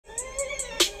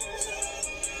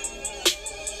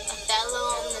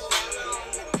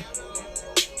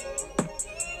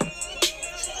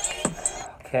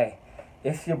Okay,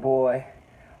 it's your boy,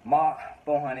 Ma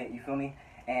 400, you feel me?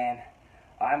 And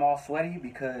I'm all sweaty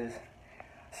because,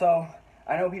 so,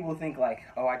 I know people think like,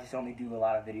 oh, I just only do a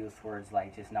lot of videos towards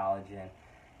like just knowledge and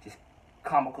just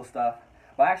comical stuff.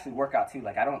 But I actually work out too.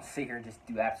 Like, I don't sit here and just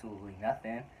do absolutely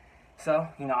nothing. So,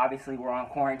 you know, obviously we're on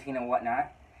quarantine and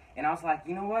whatnot. And I was like,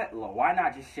 you know what? Why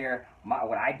not just share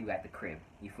what I do at the crib?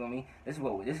 You feel me? This is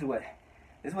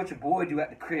what your boy do at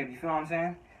the crib. You feel what I'm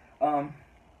saying?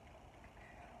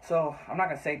 So I'm not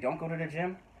gonna say don't go to the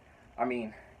gym. I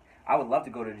mean, I would love to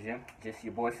go to the gym. Just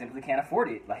your boy simply can't afford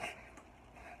it. Like,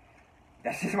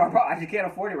 that's just my problem. I just can't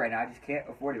afford it right now. I just can't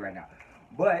afford it right now.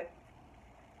 But,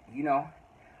 you know,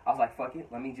 I was like, fuck it.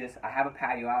 I have a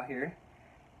patio out here.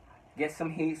 Get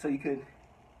some heat so you could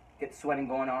get the sweating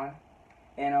going on.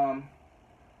 And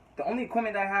the only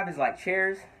equipment that I have is like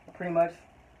chairs, pretty much,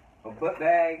 a butt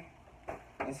bag,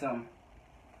 and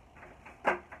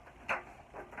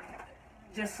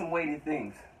just some weighted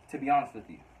things, to be honest with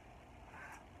you.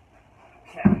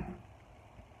 Okay.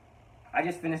 I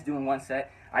just finished doing one set.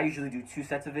 I usually do 2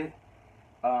 sets of it.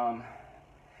 I'm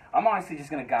honestly just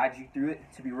going to guide you through it,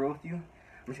 to be real with you.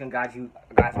 I'm just going to guide you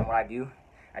guys on what I do.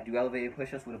 I do elevated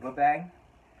push-ups with a butt bag.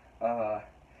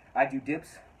 I do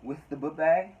dips with the book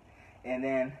bag, and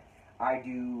then I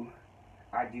do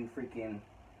freaking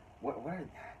what are,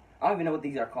 I don't even know what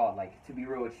these are called. Like, to be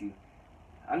real with you,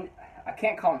 I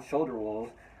can't call them shoulder rolls.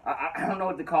 I don't know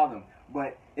what to call them.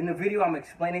 But in the video, I'm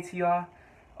explaining to y'all.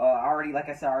 Like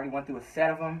I said, I already went through a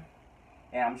set of them,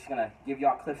 and I'm just gonna give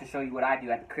y'all clips and show you what I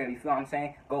do at the crib. You feel what I'm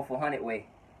saying? Go 400 way.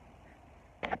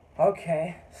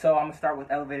 Okay, so I'm gonna start with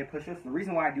elevated push-ups. The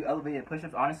reason why I do elevated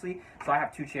push-ups, honestly, so I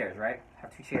have 2 chairs, right? I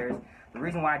have 2 chairs. The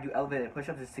reason why I do elevated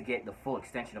push-ups is to get the full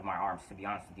extension of my arms, to be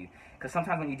honest with you. Because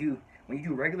sometimes when you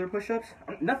do regular push-ups,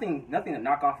 nothing to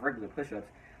knock off regular push-ups,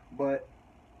 but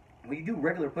when you do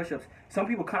regular push-ups, some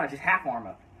people kind of just half arm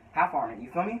it.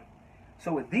 You feel me?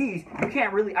 So with these, you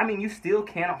can't really. I mean, you still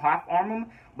can half arm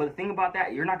them, but the thing about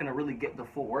that, you're not gonna really get the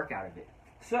full work out of it.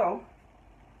 So,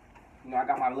 you know, I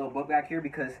got my little book back here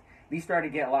because these started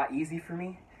to get a lot easy for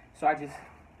me. So I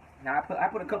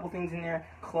put a couple things in there,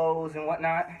 clothes and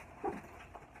whatnot.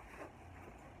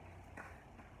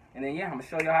 And then, yeah, I'm going to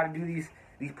show you how to do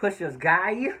these push-ups,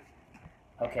 guy.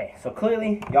 Okay, so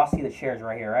clearly, y'all see the chairs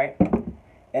right here, right?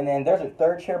 And then there's a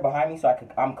 3rd chair behind me, so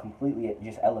I'm completely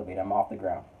just elevated. I'm off the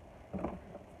ground.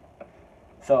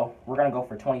 So, we're going to go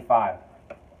for 25.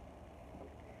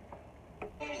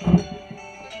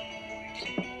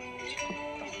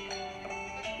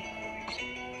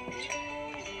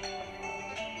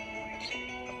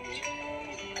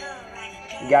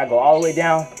 You got to go all the way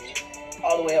down,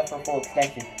 all the way up for full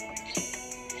extension.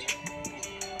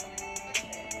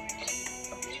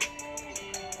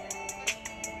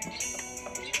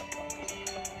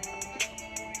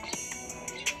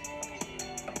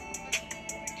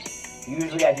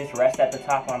 Usually I just rest at the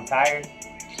top when I'm tired.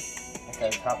 Rest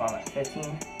at the top I'm at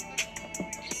 15.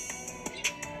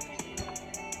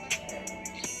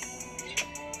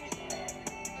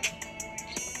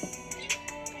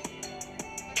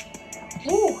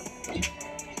 Woo!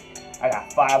 I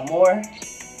got 5 more.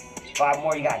 5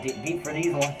 more. You gotta dig deep for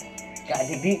these ones. Gotta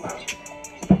dig deep.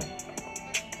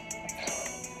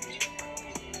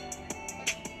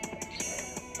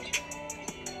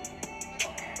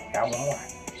 Got 1 more.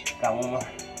 Got 1 more.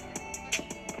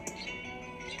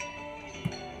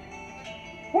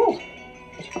 Woo!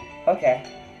 Okay.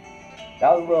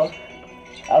 That was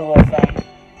a little something.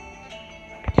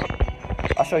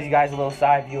 I'll show you guys a little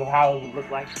side view of how it would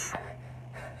look like.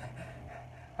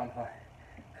 I'm fine.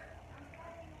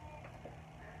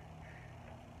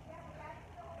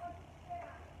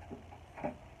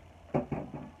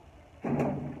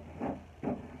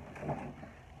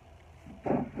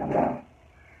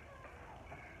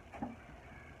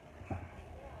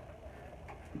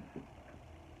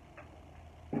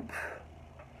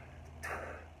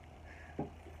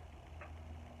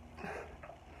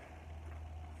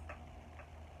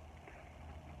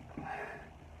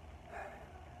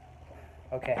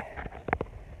 Okay,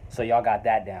 so y'all got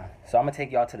that down. So I'm gonna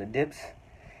take y'all to the dips,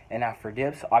 and now for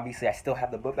dips, obviously I still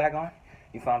have the book bag on.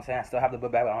 You feel what I'm saying? I still have the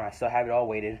book bag on. I still have it all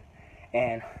weighted,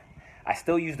 and I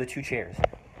still use the 2 chairs.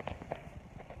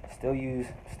 Still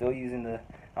using the.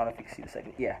 I don't know if you can see the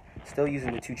second. Yeah, still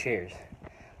using the 2 chairs.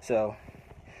 So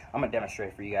I'm gonna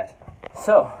demonstrate for you guys.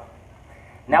 So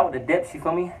now with the dips, you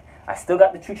feel me? I still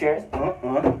got the 2 chairs.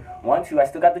 1, 2. I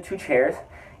still got the 2 chairs.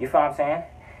 You feel what I'm saying?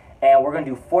 And we're going to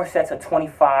do 4 sets of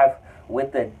 25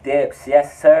 with the dips.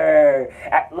 Yes, sir.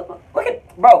 Look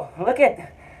at, bro. Look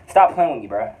at. Stop playing with me,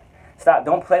 bro. Stop.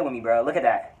 Don't play with me, bro. Look at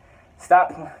that.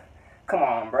 Stop. Come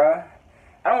on, bro.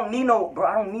 I don't need no, bro,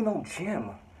 I don't need no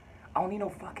gym. I don't need no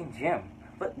fucking gym.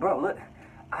 Look, bro, look.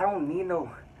 I don't need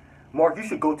no, Mark, you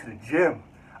should go to the gym.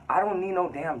 I don't need no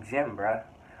damn gym, bro.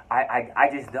 I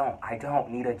just don't. I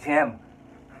don't need a gym.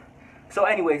 So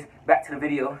anyways, back to the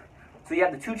video. So you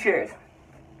have the 2 chairs.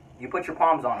 You put your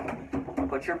palms on them.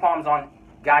 Put your palms on.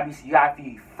 You gotta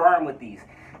be firm with these.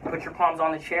 Put your palms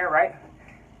on the chair, right?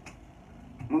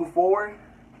 Move forward.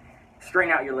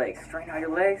 Straighten out your legs. Straighten out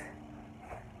your legs.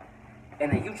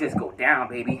 And then you just go down,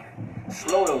 baby.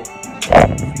 Slow though. Slow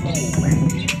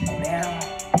down.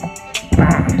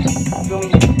 Feel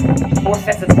me? 4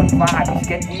 sets of 25. Just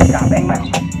get these down. Bang them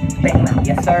out. Bang them out.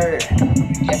 Yes, sir.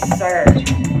 Yes, sir.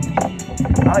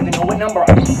 I don't even know what number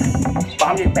I'm on, but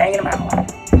I'm just banging them out.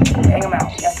 Bang them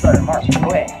out. Yes, sir. Mark, go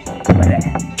ahead. Look at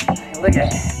that. Look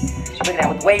at that. Look at that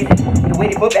with the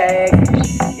weighted book bag.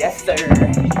 Yes, sir.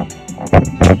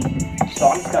 So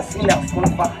I'm just gonna swing that with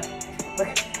 25. Look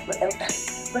at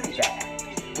that.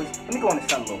 Let me go in the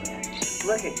sun a little bit.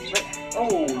 Look.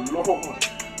 Oh Lord.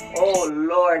 Oh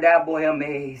Lord, that boy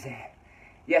amazing.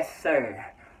 Yes, sir.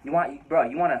 You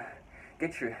wanna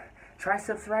get your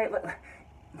triceps right? Look.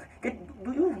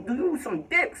 Do you some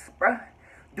dips, bruh?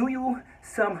 Do you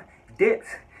some dips?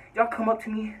 Y'all come up to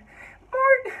me,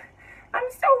 Mark, I'm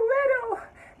so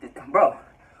little. Bro,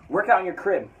 work out in your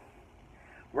crib.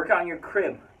 Work out in your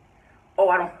crib. Oh,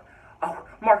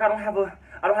 Mark, I don't have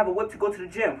a whip to go to the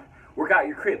gym. Work out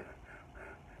your crib.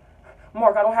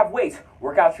 Mark, I don't have weights.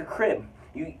 Work out your crib.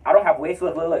 I don't have weights.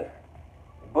 Look.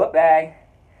 Book bag.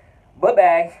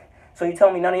 So you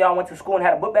tell me none of y'all went to school and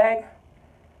had a book bag?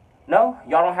 No?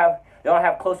 Y'all don't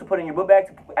have clothes to put in your book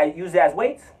bag to use it as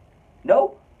weights?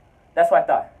 No? That's what I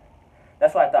thought.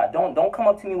 Don't come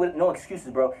up to me with no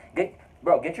excuses, bro. Get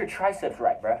your triceps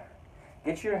right, bro.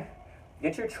 Get your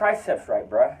triceps right,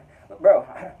 bro. Bro,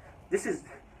 this is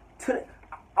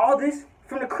all this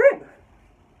from the crib.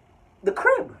 The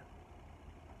crib.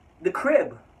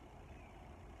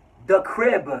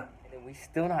 And we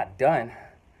still not done.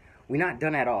 We're not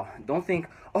done at all. Don't think,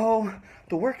 oh,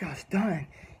 the workout's done.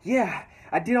 Yeah,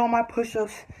 I did all my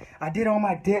push-ups. I did all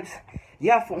my dips.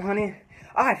 Yeah, 400.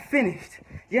 I finished.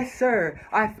 Yes, sir.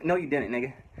 No, you didn't,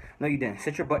 nigga. No, you didn't.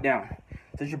 Sit your butt down.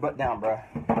 Sit your butt down, bro.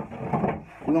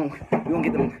 We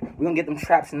gonna get them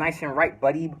traps nice and right,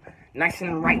 buddy. Nice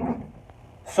and right.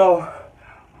 So,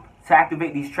 to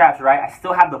activate these traps, right, I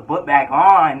still have the book bag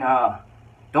on.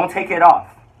 Don't take it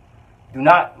off. Do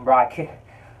not, bro.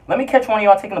 Let me catch one of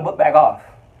y'all taking the book bag off.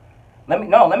 Let me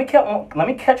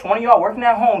catch one of y'all working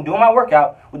at home doing my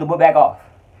workout with the book bag off.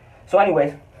 So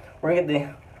anyways, we're gonna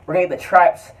get the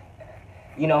traps,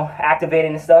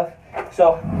 activated and stuff.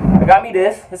 So I got me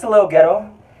this. It's a little ghetto.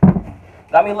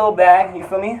 Got me a little bag. You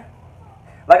feel me?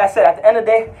 Like I said, at the end of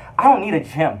the day, I don't need a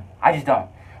gym. I just don't.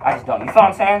 You feel what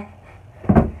I'm saying?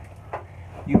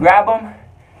 You grab them.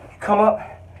 You come up.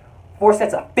 4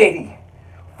 sets of 50.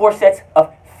 4 sets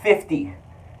of 50.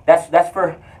 That's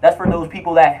for those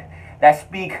people that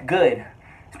speak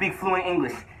fluent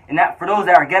English. And that for those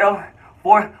that are ghetto,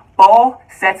 4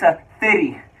 sets of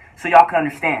 50. So y'all can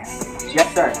understand. Yes,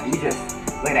 sir. You just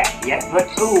look at that. Yes, look.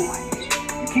 Ooh.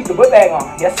 You keep the book bag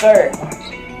on. Yes, sir.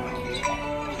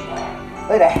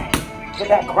 Look at that. Get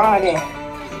that grind in.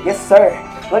 Yes, sir.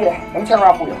 Look at that. Let me turn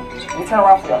around for you.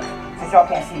 Since y'all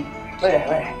can't see. Look at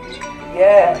that.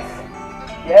 Yes.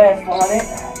 Yes, 400.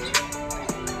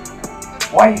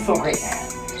 Why are you so great?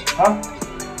 Huh?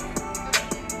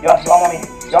 Y'all want me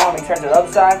to turn to the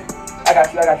other side? I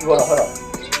got you. Hold up.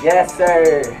 Yes,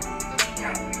 sir.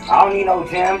 I don't need no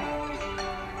gym.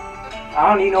 I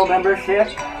don't need no membership.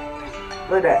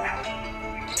 Look at that.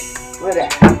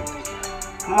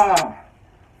 Come on.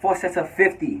 4 sets of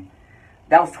 50.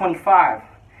 That was 25.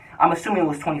 I'm assuming it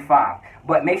was 25.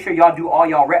 But make sure y'all do all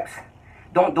y'all reps.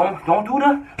 Don't do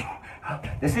the...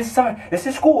 This is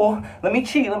school. Let me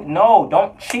cheat. No,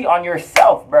 don't cheat on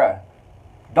yourself, bruh.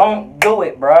 Don't do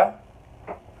it, bruh.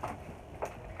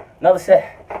 Another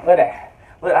set. Look at that.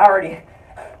 Look,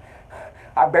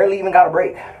 I barely even got a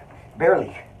break.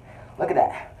 Barely. Look at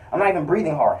that. I'm not even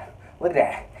breathing hard. Look at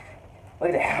that.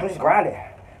 I'm just grinding.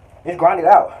 Just grind it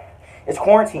out. It's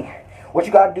quarantine. What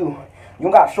you gotta do? You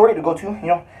don't got a shorty to go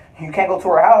to. You can't go to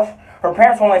her house. Her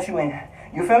parents won't let you in.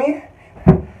 You feel me?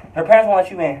 Her parents won't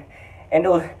let you in. And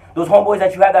those homeboys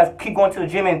that you have that keep going to the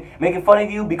gym and making fun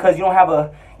of you because you don't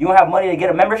have money to get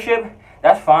a membership,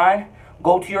 that's fine.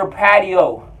 Go to your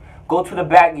patio. Go to the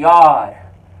backyard.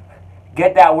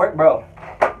 Get that work, bro.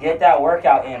 Get that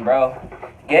workout in, bro.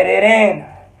 Get it in.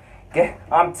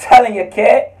 I'm telling you,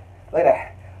 kid. Look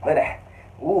at that.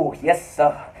 Ooh, yes,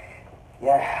 sir.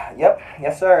 Yeah, yep,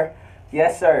 yes, sir.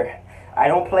 Yes, sir. I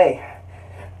don't play.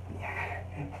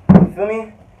 feel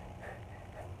me?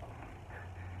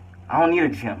 I don't need a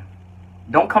gym.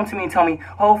 Don't come to me and tell me,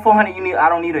 oh, 400 you need. I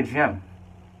don't need a gym.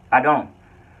 I don't.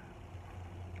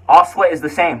 All sweat is the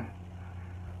same.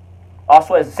 All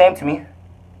sweat is the same to me.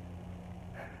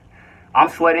 I'm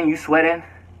sweating, you sweating.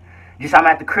 Just I'm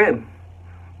at the crib.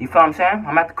 You feel what I'm saying?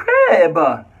 I'm at the crib.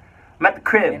 I'm at the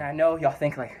crib. And I know y'all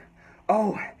think like,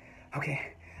 oh, okay.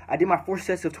 I did my 4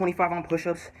 sets of 25 on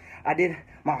push-ups. I did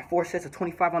my 4 sets of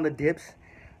 25 on the dips.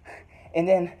 And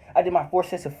then I did my 4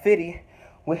 sets of 50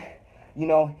 with, you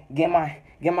know, get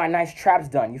my nice traps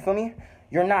done. You feel me?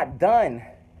 You're not done.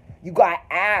 You got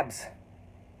abs.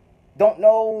 Don't.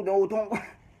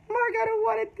 Mark, I don't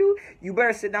want to do. You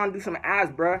better sit down and do some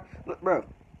abs, bro. Look, bro,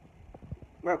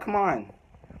 come on.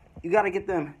 You gotta get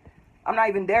them. I'm not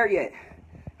even there yet.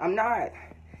 I'm not.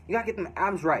 You gotta get them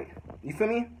abs right. You feel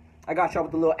me? I got y'all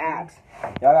with the little abs.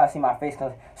 Y'all gotta see my face.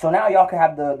 So now y'all can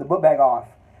have the book bag off.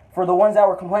 For the ones that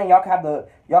were complaining, y'all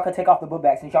can take off the book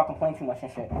bag since y'all complain too much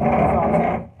and shit. You know what I'm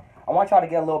saying? I want y'all to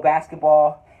get a little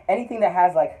basketball. Anything that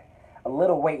has like a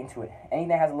little weight into it. Anything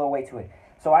that has a little weight to it.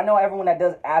 So I know everyone that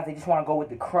does abs, they just want to go with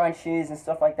the crunches and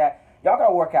stuff like that. Y'all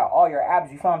gotta work out all your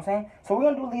abs, you feel what I'm saying? So we're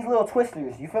gonna do these little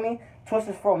twisters, you feel me?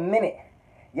 Twisters for a minute.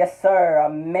 Yes, sir, a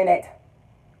minute.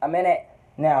 A minute.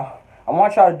 Now, I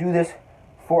want y'all to do this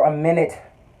for a minute.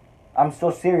 I'm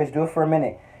so serious, do it for a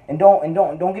minute. And don't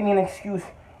give me an excuse.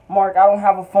 Mark, I don't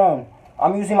have a phone.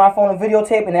 I'm using my phone to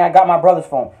videotape, and then I got my brother's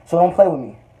phone. So don't play with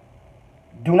me.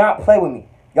 Do not play with me.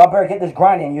 Y'all better get this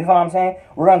grind in, you know what I'm saying?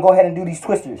 We're going to go ahead and do these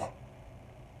twisters.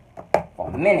 For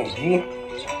a minute, G.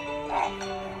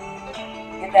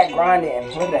 Get that grind in.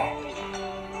 Look at that.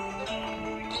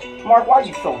 Mark, why are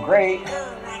you so great?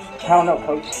 I don't know,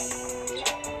 coach.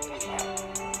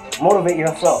 Motivate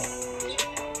yourself.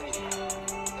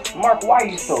 Mark, why are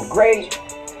you so great?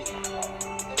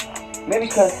 Maybe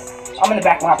because I'm in the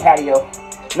back of my patio.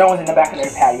 No one's in the back of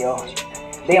their patio.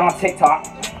 They on TikTok.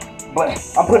 But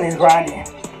I'm putting this grind in.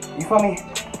 You feel me?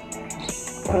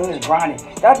 Putting this grind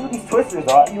in. Gotta do these twisters,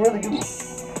 dog. You really do.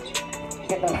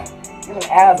 Get them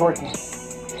abs working.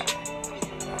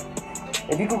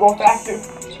 If you could go faster,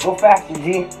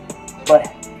 G. But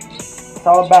it's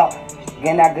all about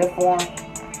getting that good form,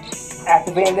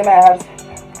 activating them abs.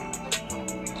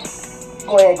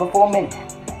 Go ahead, go for a minute.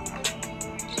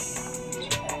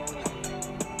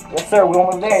 Yes, sir, we're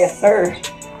almost there. Yes, sir.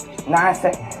 9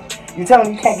 seconds. You telling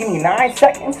me you can't give me 9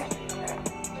 seconds?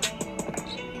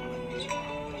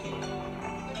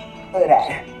 Look at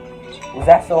that. Was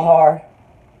that so hard?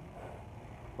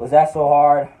 Was that so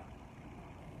hard?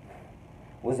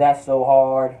 Was that so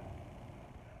hard?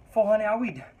 400, are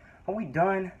we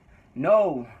done?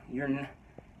 No, you're not.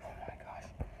 Oh my gosh.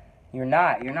 You're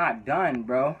not done,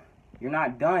 bro. You're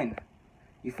not done.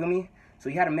 You feel me? So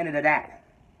you had a minute of that.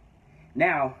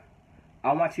 Now,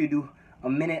 I want you to do a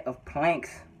minute of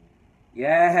planks.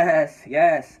 Yes.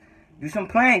 Do some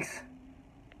planks.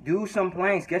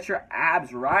 Get your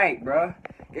abs right, bro.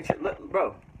 Look,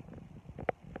 bro.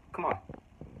 Come on.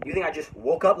 You think I just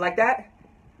woke up like that?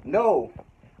 No.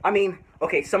 I mean,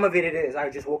 okay, some of it is. I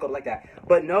just woke up like that.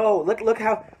 But no, look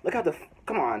how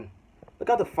come on. Look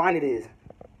how defined it is.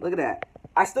 Look at that.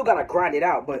 I still gotta grind it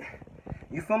out, but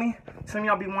you feel me? Some of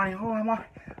y'all be wanting, oh,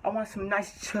 I want some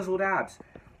nice chiseled abs.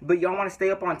 But y'all want to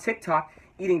stay up on TikTok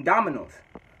eating Dominoes.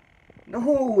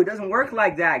 No, it doesn't work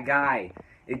like that, guy.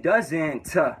 It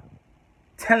doesn't.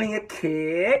 Telling you,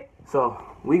 kid. So,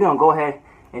 we're going to go ahead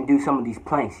and do some of these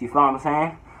planks. You feel what I'm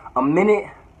saying? A minute,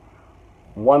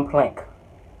 1 plank.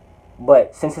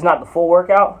 But since it's not the full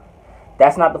workout,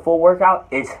 that's not the full workout.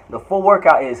 The full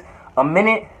workout is a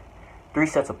minute, 3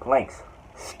 sets of planks.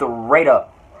 Straight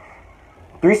up.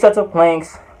 3 sets of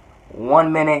planks,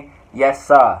 1 minute, yes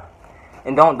sir.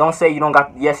 And don't say you don't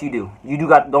got. Yes, you do. You do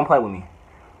got. Don't play with me.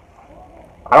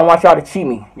 I don't want y'all to cheat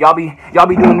me. Y'all be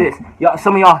doing this.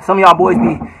 Some of y'all boys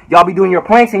be doing your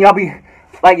planks and y'all be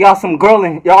like y'all some girl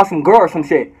or some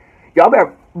shit. Y'all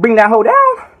better bring that hoe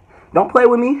down. Don't play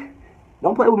with me.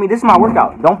 Don't play with me. This is my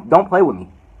workout. Don't play with me.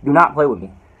 Do not play with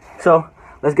me. So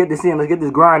let's get this in. Let's get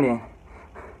this grind in.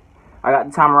 I got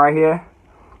the timer right here.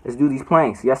 Let's do these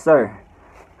planks. Yes sir.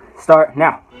 Start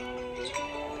now.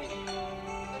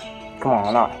 Come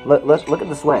on, now. Look at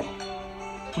the sweat.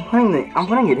 I'm putting it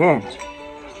in.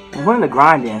 I'm putting the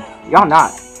grind in. Y'all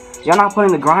not. Y'all not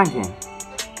putting the grind in.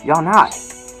 Y'all not.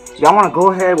 Y'all want to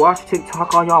go ahead, watch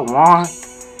TikTok all y'all want.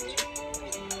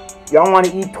 Y'all want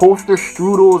to eat toaster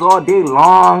strudels all day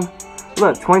long.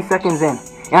 Look, 20 seconds in.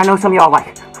 And I know some of y'all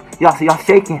like, y'all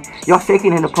shaking. Y'all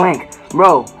shaking in the plank.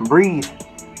 Bro, breathe.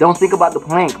 Don't think about the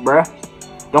plank, bruh.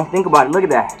 Don't think about it. Look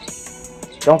at that.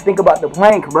 Don't think about the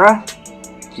plank, bruh.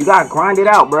 You gotta grind it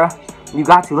out, bruh. You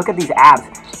got to. Look at these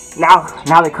abs.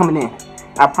 Now they're coming in.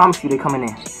 I promise you they're coming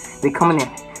in. They're coming in.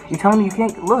 You telling me you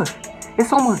can't? Look.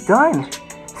 It's almost done.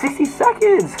 60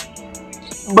 seconds.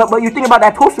 But you're thinking about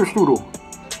that toaster strudel.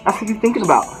 That's what you're thinking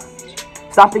about.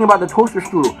 Stop thinking about the toaster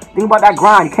strudel. Think about that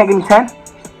grind. You can't give me 10?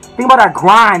 Think about that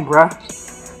grind, bruh.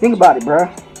 Think about it, bruh.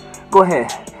 Go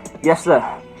ahead. Yes, sir.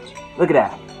 Look at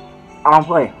that. I don't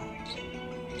play.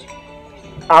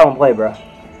 I don't play, bruh.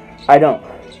 I don't.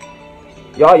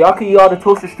 Y'all can eat all the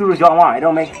toaster strudels y'all want. It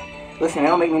don't make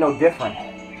me no different.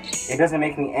 It doesn't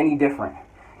make me any different.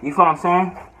 You feel what I'm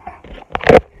saying?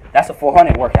 That's a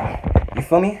 400 workout. You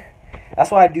feel me? That's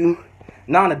what I do.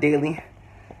 Not on a daily.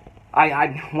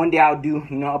 One day I'll do,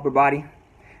 upper body.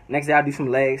 Next day I'll do some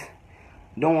legs.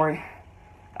 Don't worry.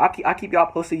 I'll keep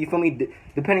y'all posted. You feel me?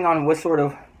 Depending on what sort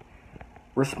of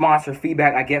response or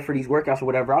feedback I get for these workouts or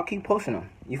whatever, I'll keep posting them.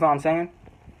 You feel what I'm saying?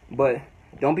 But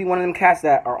don't be one of them cats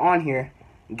that are on here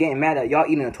getting mad at y'all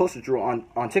eating a toaster strudel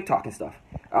on TikTok and stuff.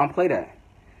 I don't play that.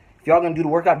 If y'all gonna do the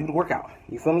workout, do the workout.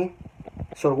 You feel me?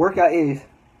 So the workout is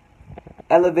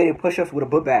elevated push-ups with a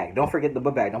book bag. Don't forget the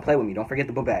book bag. Don't play with me. Don't forget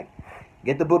the book bag.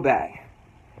 Get the book bag.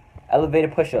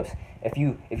 Elevated push-ups. If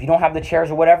you don't have the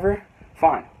chairs or whatever,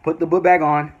 fine. Put the book bag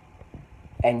on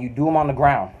and you do them on the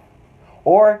ground.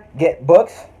 Or get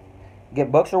books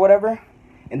or whatever,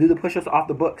 and do the push-ups off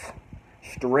the books.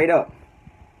 Straight up.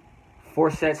 4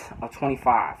 sets of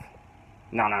 25.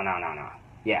 No.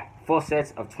 Yeah, 4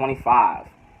 sets of 25.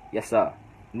 Yes, sir.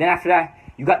 And then after that,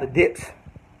 you got the dips.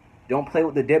 Don't play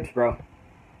with the dips, bro.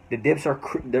 The dips are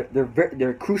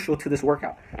they're crucial to this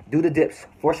workout. Do the dips.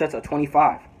 4 sets of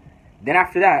 25. Then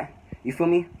after that, you feel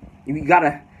me? You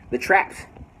gotta the traps.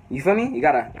 You feel me? You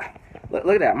gotta look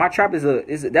at that. My trap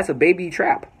that's a baby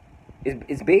trap.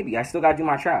 It's baby. I still gotta do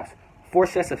my traps. 4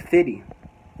 sets of 50.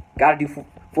 Gotta do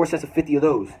 4 sets of 50 of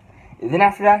those. And then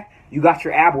after that, you got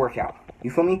your ab workout.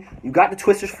 You feel me? You got the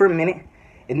twisters for a minute.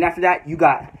 And then after that, you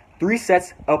got 3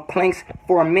 sets of planks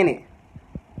for a minute.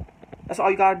 That's all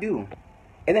you gotta do.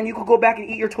 And then you could go back and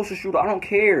eat your toaster strudel. I don't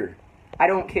care. I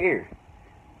don't care.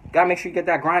 Gotta make sure you get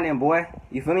that grind in, boy.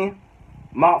 You feel me?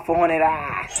 Mount 400.